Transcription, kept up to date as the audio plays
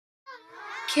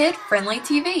Kid Friendly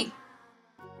TV.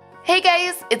 Hey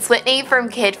guys, it's Whitney from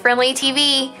Kid Friendly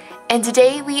TV, and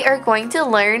today we are going to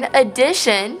learn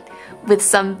addition with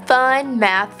some fun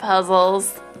math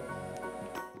puzzles.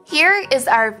 Here is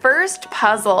our first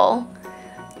puzzle.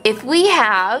 If we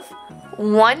have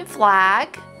one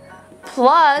flag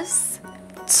plus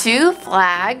two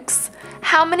flags,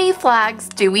 how many flags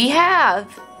do we have?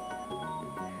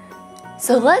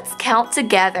 So let's count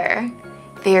together.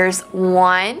 There's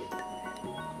 1,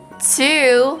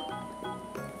 2,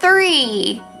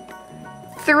 3.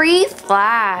 3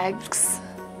 flags.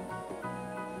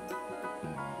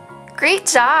 Great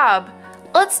job!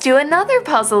 Let's do another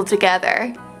puzzle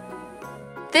together.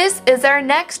 This is our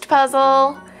next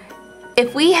puzzle.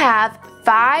 If we have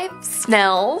 5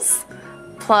 snails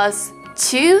plus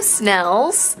 2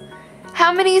 snails,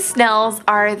 how many snails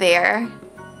are there?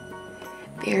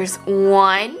 There's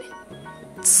 1,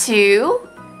 2,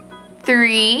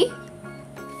 3,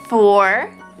 4,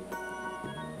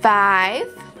 5,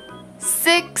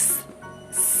 6,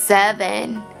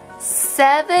 7.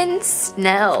 7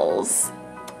 snails.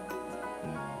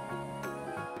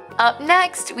 Up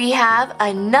next, we have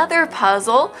another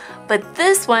puzzle, but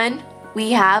this one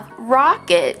we have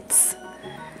rockets.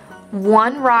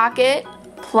 1 rocket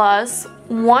plus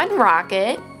 1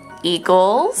 rocket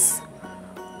equals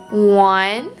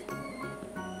 1,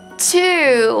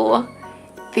 2.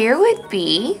 There would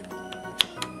be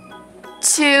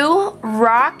 2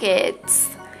 rockets.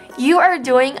 You are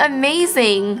doing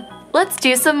amazing. Let's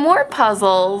do some more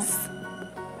puzzles.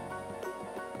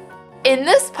 In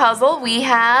this puzzle, we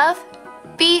have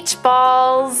beach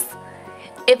balls.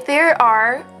 If there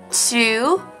are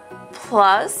 2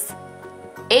 plus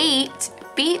 8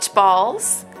 beach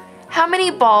balls, how many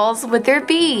balls would there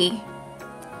be?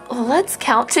 Well, let's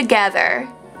count together.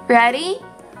 Ready?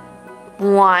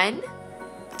 1,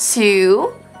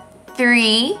 2,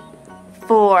 3,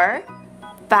 4,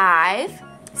 5,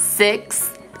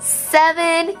 6,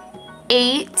 7,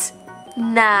 8,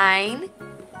 9,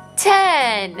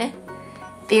 10.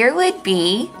 There would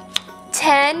be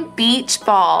 10 beach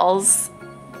balls.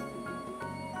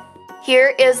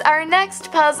 Here is our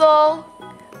next puzzle.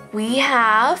 We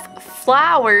have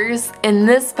flowers in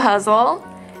this puzzle.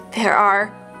 There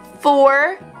are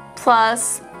 4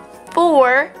 plus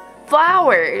 4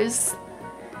 flowers.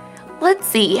 Let's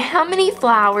see, how many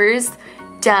flowers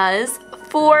does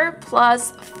 4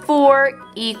 plus 4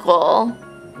 equal?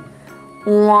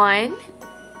 1,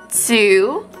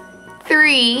 2,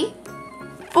 3,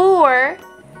 4,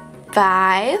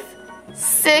 5,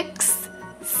 6,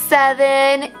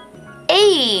 7,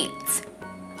 8.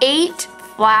 8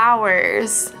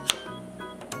 flowers.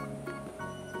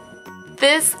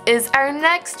 This is our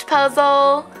next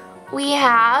puzzle. We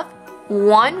have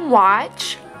 1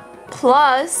 watch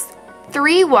plus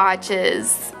 3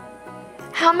 watches.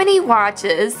 How many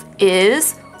watches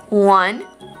is 1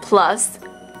 plus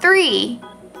 3?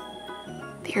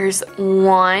 There's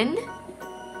 1,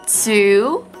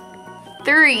 2,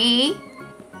 3,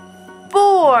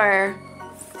 4.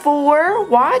 4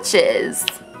 watches.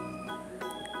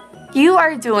 You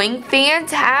are doing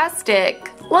fantastic.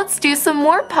 Let's do some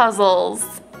more puzzles.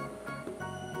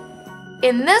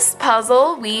 In this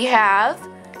puzzle, we have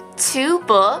 2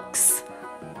 books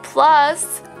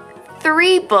plus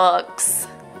 3 books.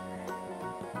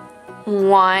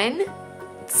 1,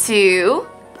 2,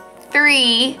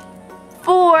 3,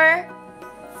 4,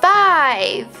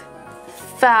 5.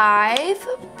 5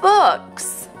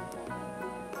 books.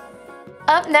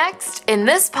 Up next, in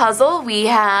this puzzle, we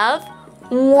have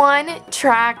 1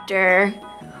 tractor.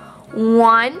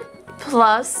 1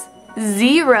 plus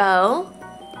 0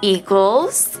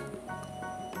 equals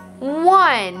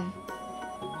 1.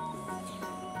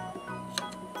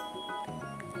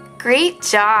 Great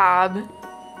job!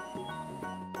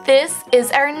 This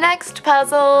is our next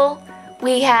puzzle.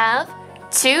 We have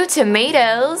 2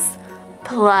 tomatoes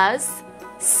plus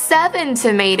 7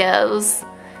 tomatoes.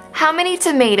 How many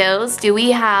tomatoes do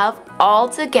we have all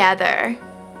together?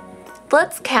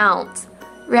 Let's count.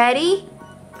 Ready?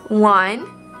 1,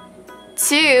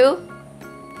 2,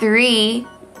 3,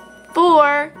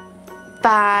 4,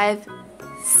 5,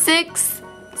 6,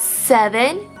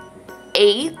 7,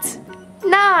 8,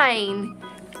 9.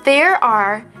 There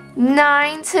are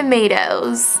 9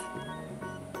 tomatoes.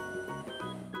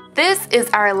 This is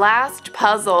our last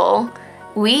puzzle.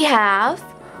 We have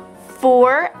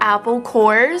 4 apple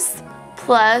cores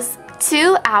plus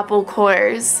 2 apple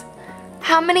cores.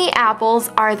 How many apples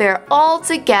are there all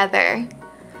together?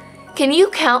 Can you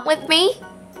count with me?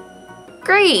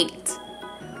 Great!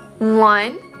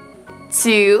 1,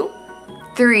 2,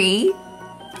 3,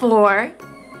 4,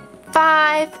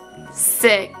 5,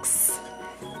 6.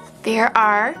 There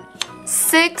are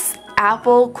 6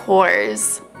 apple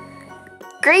cores.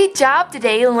 Great job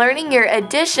today learning your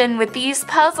addition with these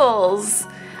puzzles.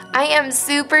 I am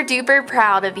super duper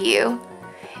proud of you.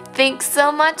 Thanks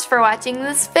so much for watching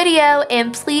this video,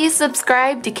 and please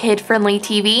subscribe to Kid Friendly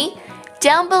TV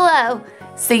down below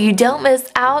so you don't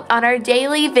miss out on our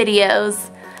daily videos.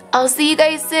 I'll see you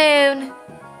guys soon.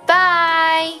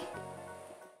 Bye!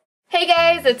 Hey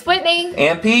guys, it's Whitney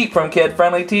and Pete from Kid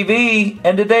Friendly TV,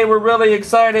 and today we're really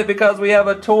excited because we have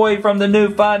a toy from the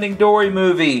new Finding Dory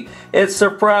movie. It's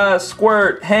Surprise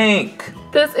Squirt Hank.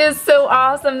 This is so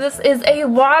awesome. This is a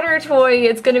water toy.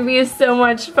 It's gonna be so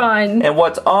much fun. And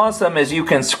what's awesome is you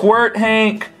can squirt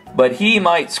Hank, but he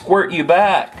might squirt you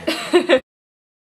back.